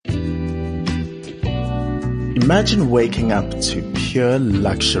Imagine waking up to pure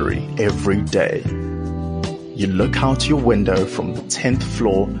luxury every day. You look out your window from the 10th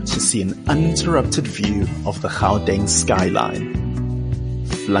floor to see an uninterrupted view of the Gauteng skyline.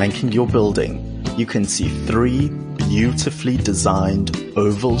 Flanking your building, you can see 3 beautifully designed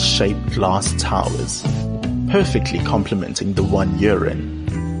oval-shaped glass towers, perfectly complementing the one you're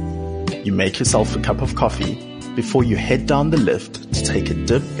in. You make yourself a cup of coffee before you head down the lift to take a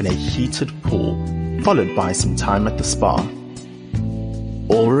dip in a heated pool, followed by some time at the spa.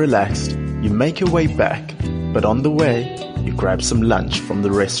 All relaxed, you make your way back, but on the way, you grab some lunch from the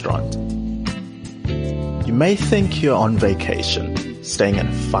restaurant. You may think you're on vacation, staying in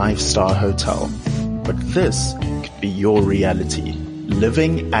a 5-star hotel, but this could be your reality,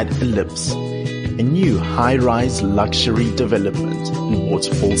 living at Ellipse, a new high-rise luxury development in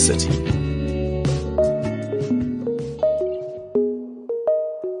Waterfall City.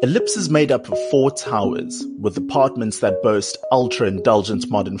 Ellipse is made up of 4 towers, with apartments that boast ultra-indulgent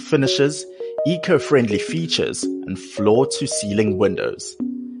modern finishes, eco-friendly features, and floor-to-ceiling windows.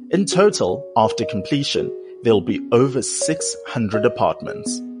 In total, after completion, there'll be over 600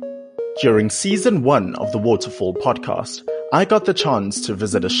 apartments. During Season 1 of the Waterfall podcast, I got the chance to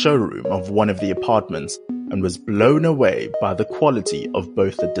visit a showroom of one of the apartments and was blown away by the quality of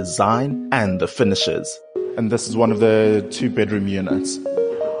both the design and the finishes. And this is one of the 2-bedroom units.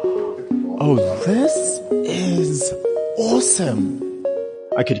 Oh, this is awesome.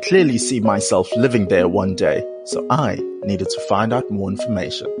 I could clearly see myself living there one day, so I needed to find out more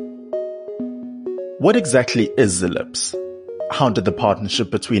information. What exactly is Ellipse? How did the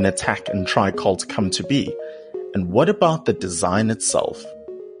partnership between Attacq and Tricolt come to be? And what about the design itself?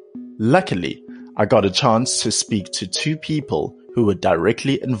 Luckily, I got a chance to speak to 2 people who were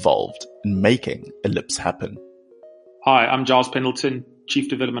directly involved in making Ellipse happen. Hi, I'm Giles Pendleton, Chief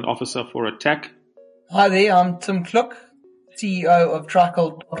Development Officer for Attacq. Hi there, I'm Tim Kloeck, CEO of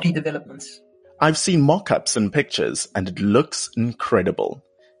Tricolt Property Developments. I've seen mock-ups and pictures, and it looks incredible.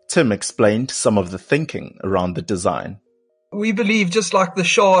 Tim explained some of the thinking around the design. We believe just like the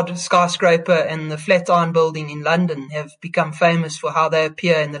Shard skyscraper and the Flatiron building in London have become famous for how they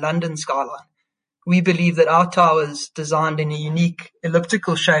appear in the London skyline, we believe that our towers, designed in a unique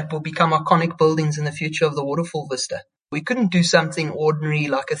elliptical shape, will become iconic buildings in the future of the waterfall vista. We couldn't do something ordinary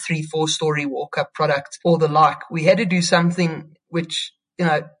like a 3-4 story walk-up product or the like. We had to do something which,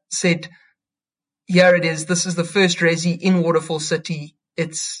 said, here it is, this is the first resi in Waterfall City.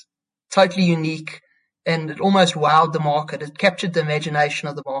 It's totally unique and it almost wowed the market. It captured the imagination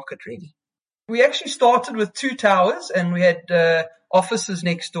of the market, really. We actually started with 2 towers and we had offices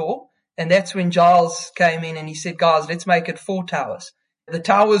next door. And that's when Giles came in and he said, guys, let's make it 4 towers. The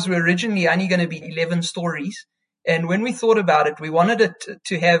towers were originally only going to be 11 stories. And when we thought about it, we wanted it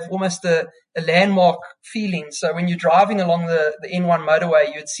to have almost a landmark feeling. So when you're driving along the N1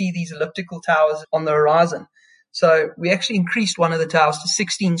 motorway, you'd see these elliptical towers on the horizon. So we actually increased one of the towers to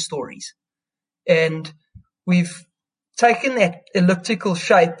 16 stories. And we've taken that elliptical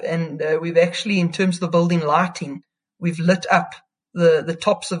shape and we've actually, in terms of the building lighting, we've lit up the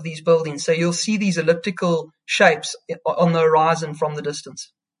tops of these buildings. So you'll see these elliptical shapes on the horizon from the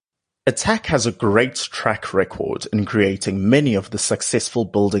distance. Attacq has a great track record in creating many of the successful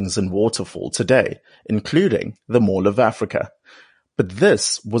buildings in Waterfall today, including the Mall of Africa. But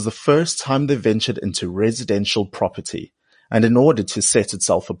this was the first time they ventured into residential property, and in order to set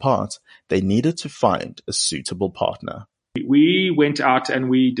itself apart, they needed to find a suitable partner. We went out and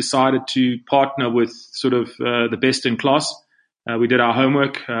we decided to partner with sort of the best in class. We did our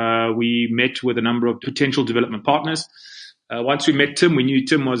homework. We met with a number of potential development partners. Once we met Tim, we knew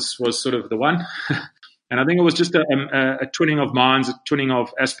Tim was sort of the one. And I think it was just a twinning of minds, a twinning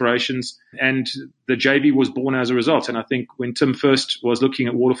of aspirations. And the JV was born as a result. And I think when Tim first was looking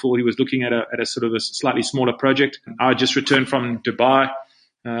at Waterfall, he was looking at a sort of a slightly smaller project. I just returned from Dubai,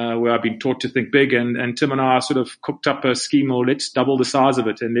 where I've been taught to think big. And Tim and I sort of cooked up a scheme, or let's double the size of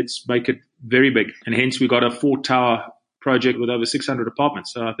it and let's make it very big. And hence we got a 4-tower project with over 600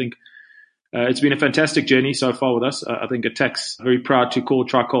 apartments. So I think it's been a fantastic journey so far with us. I think Attacq's very proud to call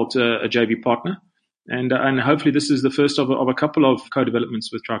Tricolt a JV partner. And hopefully this is the first of a couple of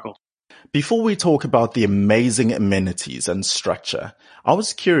co-developments with Tricolt. Before we talk about the amazing amenities and structure, I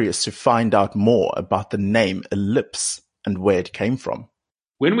was curious to find out more about the name Ellipse and where it came from.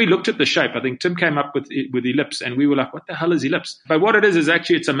 When we looked at the shape, I think Tim came up with ellipse, and we were like, what the hell is ellipse? But what it is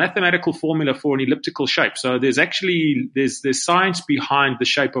actually, it's a mathematical formula for an elliptical shape. So there's science behind the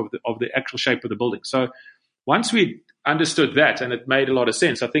shape of the actual shape of the building. So once we understood that, and it made a lot of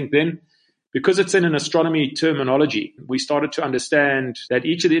sense, I think then because it's in an astronomy terminology, we started to understand that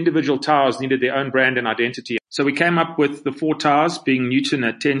each of the individual towers needed their own brand and identity. So we came up with the 4 towers, being Newton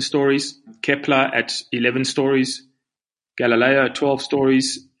at 10 stories, Kepler at 11 stories, Galileo at 12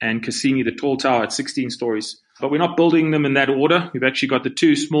 stories, and Cassini, the tall tower, at 16 stories. But we're not building them in that order. We've actually got the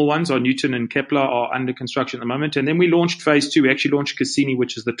 2 small ones, Newton and Kepler, are under construction at the moment. And then we launched phase 2. We actually launched Cassini,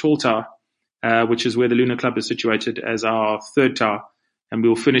 which is the tall tower, which is where the Lunar Club is situated, as our 3rd tower. And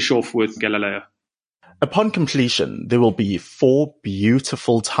we'll finish off with Galileo. Upon completion, there will be 4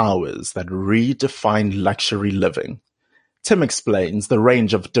 beautiful towers that redefine luxury living. Tim explains the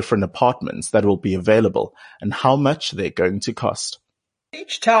range of different apartments that will be available and how much they're going to cost.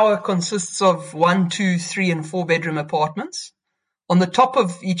 Each tower consists of 1, 2, 3, and 4 bedroom apartments. On the top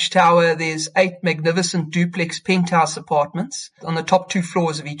of each tower, there's 8 magnificent duplex penthouse apartments on the top 2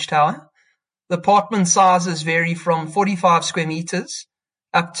 floors of each tower. The apartment sizes vary from 45 square meters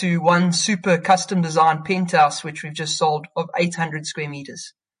up to one super custom designed penthouse, which we've just sold, of 800 square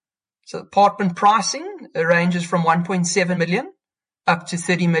meters. So apartment pricing ranges from 1.7 million up to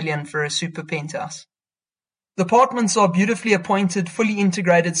 30 million for a super penthouse. The apartments are beautifully appointed, fully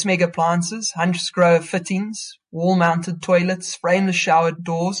integrated Smeg appliances, Hunchsgrove fittings, wall-mounted toilets, frameless shower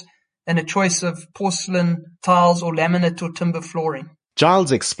doors, and a choice of porcelain tiles or laminate or timber flooring.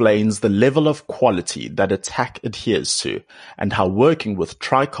 Giles explains the level of quality that Attacq adheres to and how working with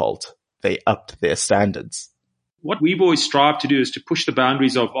Tricolt, they upped their standards. What we've always strived to do is to push the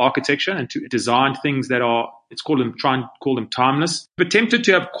boundaries of architecture and to design things that are, try and call them timeless. We've attempted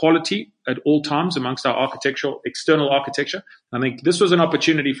to have quality at all times amongst our external architecture. I think this was an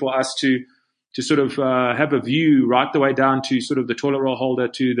opportunity for us to sort of have a view right the way down to sort of the toilet roll holder,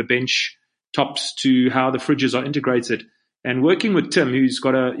 to the bench tops, to how the fridges are integrated. And working with Tim, who's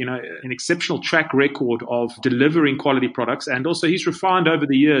got an exceptional track record of delivering quality products, and also he's refined over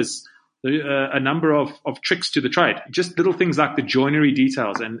the years a number of tricks to the trade. Just little things like the joinery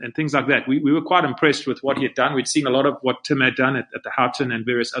details and things like that. We were quite impressed with what he had done. We'd seen a lot of what Tim had done at the Houghton and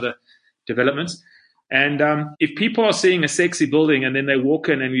various other developments. And if people are seeing a sexy building and then they walk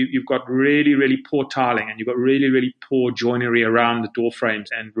in and you've got really, really poor tiling and you've got really, really poor joinery around the door frames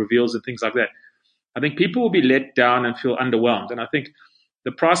and reveals and things like that, I think people will be let down and feel underwhelmed. And I think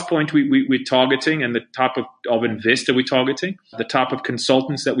the price point we're targeting and the type of investor we're targeting, the type of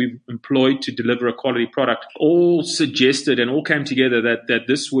consultants that we've employed to deliver a quality product, all suggested and all came together that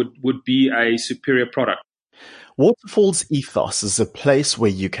this would be a superior product. Waterfall's ethos is a place where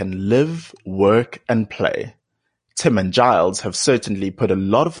you can live, work, and play. Tim and Giles have certainly put a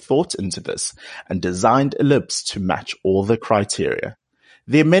lot of thought into this and designed Ellipse to match all the criteria.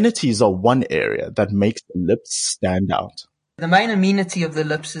 The amenities are one area that makes Ellipse stand out. The main amenity of the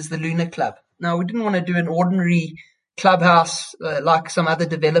Ellipse is the Lunar Club. Now, we didn't want to do an ordinary clubhouse like some other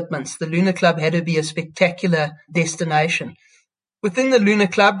developments. The Lunar Club had to be a spectacular destination. Within the Lunar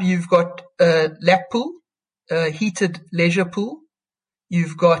Club, you've got a lap pool, a heated leisure pool.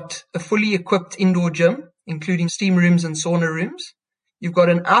 You've got a fully equipped indoor gym, including steam rooms and sauna rooms. You've got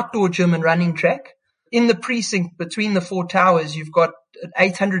an outdoor gym and running track. In the precinct between the 4 towers, you've got an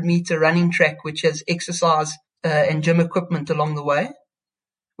 800-meter running track, which has exercise and gym equipment along the way.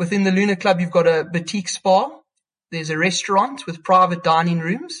 Within the Lunar Club, you've got a boutique spa. There's a restaurant with private dining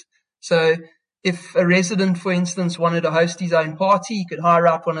rooms. So if a resident, for instance, wanted to host his own party, he could hire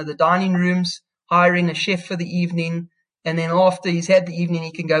out one of the dining rooms, hire in a chef for the evening, and then after he's had the evening,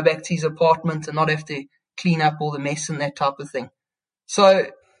 he can go back to his apartment and not have to clean up all the mess and that type of thing. So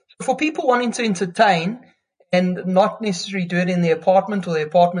for people wanting to entertain and not necessarily do it in their apartment or their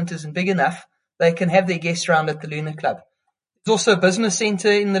apartment isn't big enough, they can have their guests around at the Lunar Club. There's also a business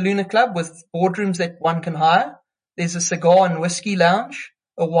center in the Lunar Club with boardrooms that one can hire. There's a cigar and whiskey lounge,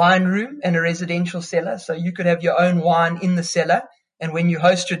 a wine room, and a residential cellar. So you could have your own wine in the cellar. And when you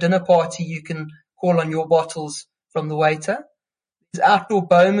host your dinner party, you can call on your bottles from the waiter. There's outdoor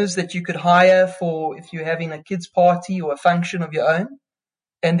bomas that you could hire for if you're having a kids' party or a function of your own.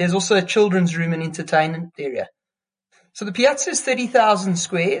 And there's also a children's room and entertainment area. So the piazza is 30,000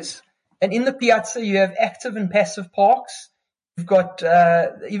 squares. And in the piazza, you have active and passive parks. You've got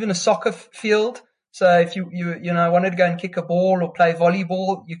even a soccer field. So if you wanted to go and kick a ball or play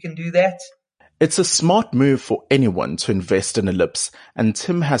volleyball, you can do that. It's a smart move for anyone to invest in Ellipse, and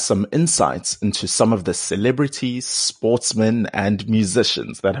Tim has some insights into some of the celebrities, sportsmen, and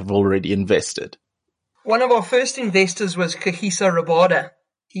musicians that have already invested. One of our first investors was Kagiso Rabada.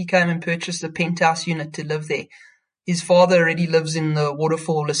 He came and purchased a penthouse unit to live there. His father already lives in the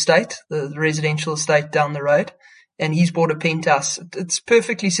Waterfall estate, the residential estate down the road, and he's bought a penthouse. It's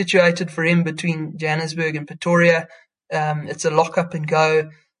perfectly situated for him between Johannesburg and Pretoria. It's a lock up and go.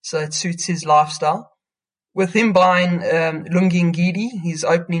 so it suits his lifestyle. With him buying Lungi Ngidi, his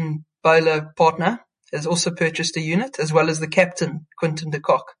opening bowler partner, has also purchased a unit, as well as the captain, Quinton de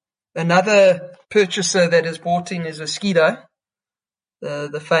Kock. Another purchaser that has bought in is Skido,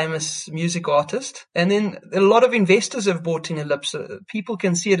 the famous music artist. And then a lot of investors have bought in Ellipse. People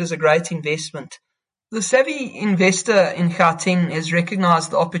can see it as a great investment. The savvy investor in Gauteng has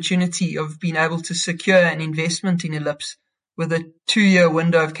recognized the opportunity of being able to secure an investment in Ellipse with a 2-year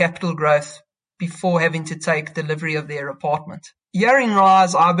window of capital growth before having to take delivery of their apartment. Herein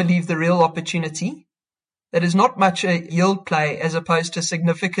lies, I believe, the real opportunity. That is not much a yield play as opposed to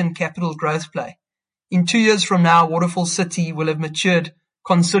significant capital growth play. In 2 years from now, Waterfall City will have matured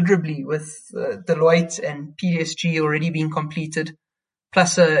considerably with Deloitte and PSG already being completed,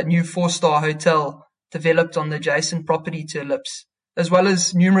 plus a new 4-star hotel developed on the adjacent property to Ellipse, as well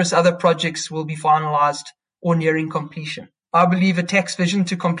as numerous other projects will be finalized or nearing completion. I believe Attacq's vision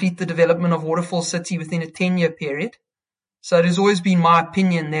to complete the development of Waterfall City within a 10-year period. So it has always been my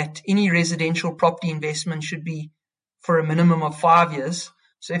opinion that any residential property investment should be for a minimum of 5 years.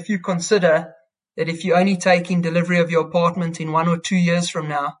 So if you consider that if you're only taking delivery of your apartment in 1 or 2 years from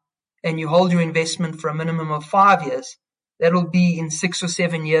now, and you hold your investment for a minimum of 5 years, that'll be in 6 or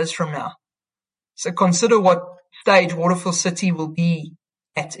 7 years from now. So consider what stage Waterfall City will be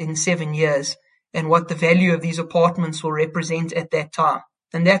at in 7 years and what the value of these apartments will represent at that time.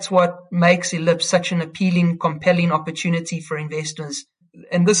 And that's what makes Ellipse such an appealing, compelling opportunity for investors.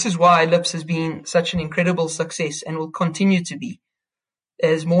 And this is why Ellipse has been such an incredible success and will continue to be,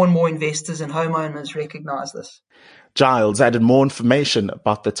 as more and more investors and homeowners recognize this. Giles added more information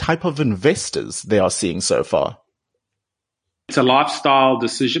about the type of investors they are seeing so far. It's a lifestyle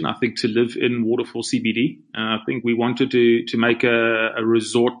decision, I think, to live in Waterfall CBD. I think we wanted to make a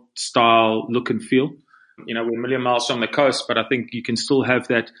resort-style look and feel. You know, we're a million miles from the coast, but I think you can still have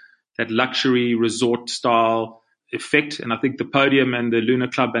that luxury resort-style effect. And I think the podium and the Lunar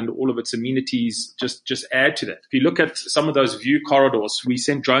Club and all of its amenities just add to that. If you look at some of those view corridors, we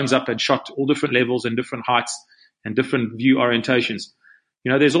sent drones up and shot all different levels and different heights and different view orientations.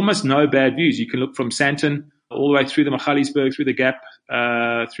 You know, there's almost no bad views. You can look from Sandton all the way through the Magaliesberg, through the Gap,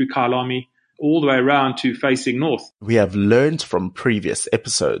 through Kyalami, all the way around to facing north. We have learned from previous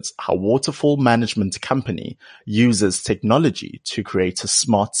episodes how Waterfall Management Company uses technology to create a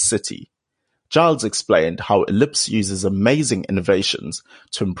smart city. Giles explained how Ellipse uses amazing innovations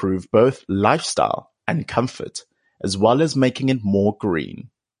to improve both lifestyle and comfort, as well as making it more green.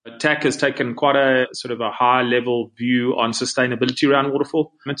 Attacq has taken quite a sort of a high level view on sustainability around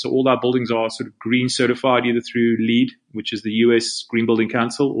Waterfall. So all our buildings are sort of green certified, either through LEED, which is the US Green Building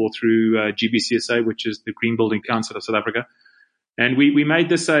Council, or through GBCSA, which is the Green Building Council of South Africa. And we made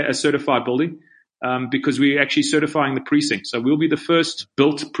this a certified building because we're actually certifying the precinct. So we'll be the first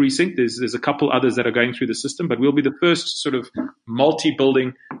built precinct. There's a couple others that are going through the system, but we'll be the first sort of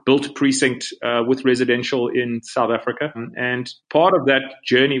multi-building built precinct with residential in South Africa. And part of that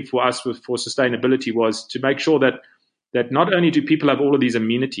journey for us for sustainability was to make sure that not only do people have all of these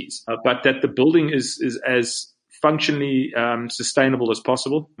amenities, but that the building is as functionally sustainable as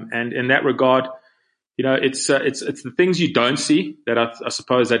possible. And in that regard, you know, it's the things you don't see that I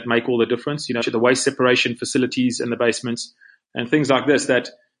suppose that make all the difference. You know, the waste separation facilities in the basements and things like this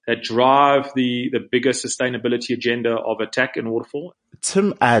that drive the bigger sustainability agenda of Attacq and Waterfall.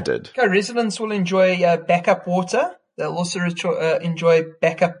 Tim added, residents will enjoy backup water. They'll also enjoy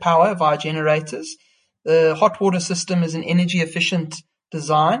backup power via generators. The hot water system is an energy efficient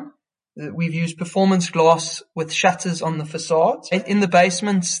design. We've used performance glass with shutters on the facades. In the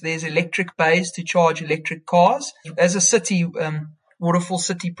basements, there's electric bays to charge electric cars. As a city, Waterfall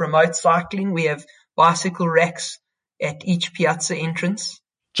City promotes cycling. We have bicycle racks at each piazza entrance.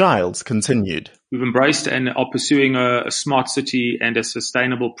 Giles continued. We've embraced and are pursuing a smart city and a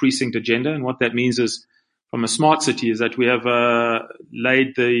sustainable precinct agenda. And what that means is, from a smart city, is that we have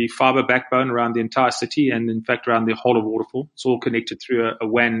laid the fiber backbone around the entire city and, in fact, around the whole of Waterfall. It's all connected through a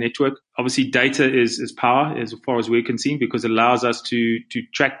WAN network. Obviously, data is power as far as we're concerned, because it allows us to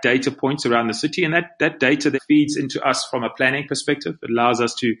track data points around the city. And that data that feeds into us from a planning perspective. It allows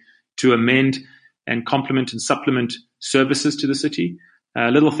us to amend and complement and supplement services to the city.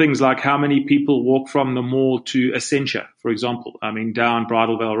 Little things like how many people walk from the mall to Essentia, for example, down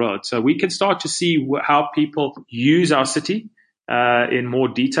Bridalveil Road. So we can start to see how people use our city in more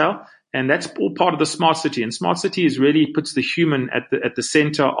detail. And that's all part of the smart city. And smart city really puts the human at the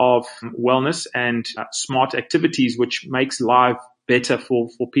center of wellness and smart activities, which makes life better for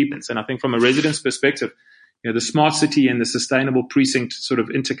people. And I think from a resident's perspective, you know, the smart city and the sustainable precinct sort of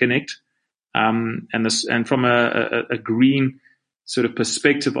interconnect. And from a green sort of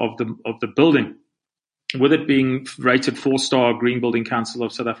perspective of the building, with it being rated 4-star Green Building Council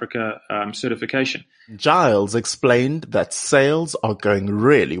of South Africa certification. Giles explained that sales are going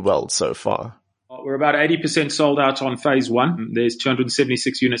really well so far. We're about 80% sold out on phase 1. There's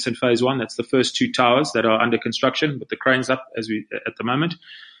 276 units in phase 1. That's the first 2 towers that are under construction with the cranes up at the moment.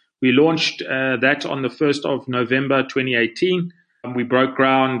 We launched that on the 1st of November 2018. We broke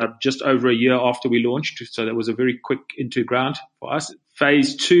ground just over a year after we launched, so that was a very quick into ground for us.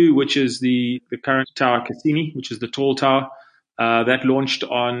 Phase 2, which is the current tower Cassini, which is the tall tower, that launched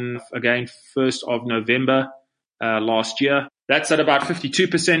on, again, 1st of November last year. That's at about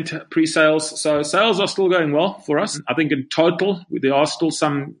 52% pre-sales. So sales are still going well for us. I think in total, there are still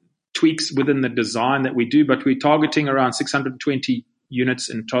some tweaks within the design that we do, but we're targeting around 620 units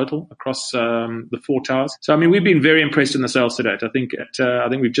in total across the 4 towers. So, I mean, we've been very impressed in the sales to date. I think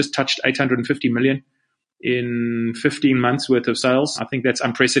we've just touched 850 million in 15 months worth of sales. I think that's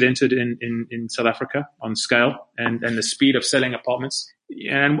unprecedented in South Africa on scale and the speed of selling apartments.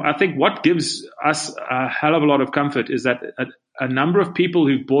 And I think what gives us a hell of a lot of comfort is that a number of people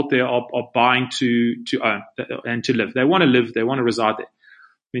who've bought there are buying to own and to live. They want to live, they want to reside there.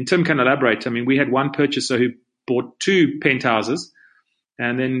 I mean, Tim can elaborate. I mean, we had one purchaser who bought 2 penthouses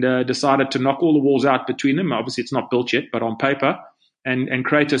and then decided to knock all the walls out between them. Obviously, it's not built yet, but on paper, and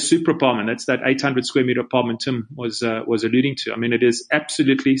create a super apartment. That's that 800 square meter apartment Tim was alluding to. I mean, it is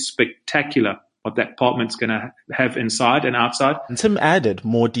absolutely spectacular what that apartment's going to have inside and outside. And Tim added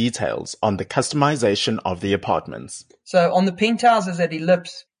more details on the customization of the apartments. So on the penthouses at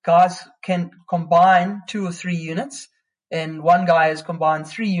Ellipse, guys can combine 2 or 3 units, and one guy has combined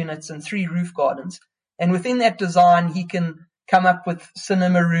 3 units and 3 roof gardens. And within that design, he can come up with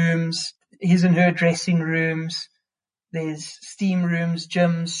cinema rooms, his and her dressing rooms, there's steam rooms,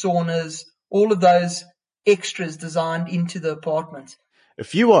 gyms, saunas, all of those extras designed into the apartment.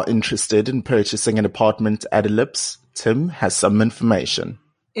 If you are interested in purchasing an apartment at Ellipse, Tim has some information.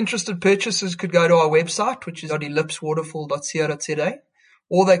 Interested purchasers could go to our website, which is ellipsewaterfall.co.za,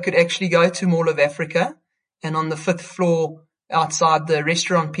 or they could actually go to Mall of Africa, and on the 5th floor outside the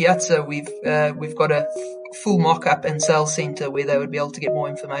restaurant Piazza, we've got a full mock-up and sales center where they would be able to get more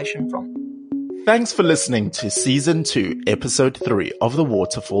information from. Thanks for listening to Season 2, Episode 3 of the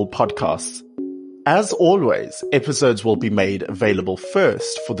Waterfall Podcast. As always, episodes will be made available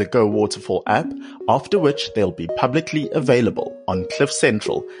first for the Go Waterfall app, after which they'll be publicly available on Cliff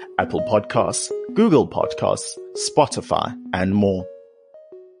Central, Apple Podcasts, Google Podcasts, Spotify, and more.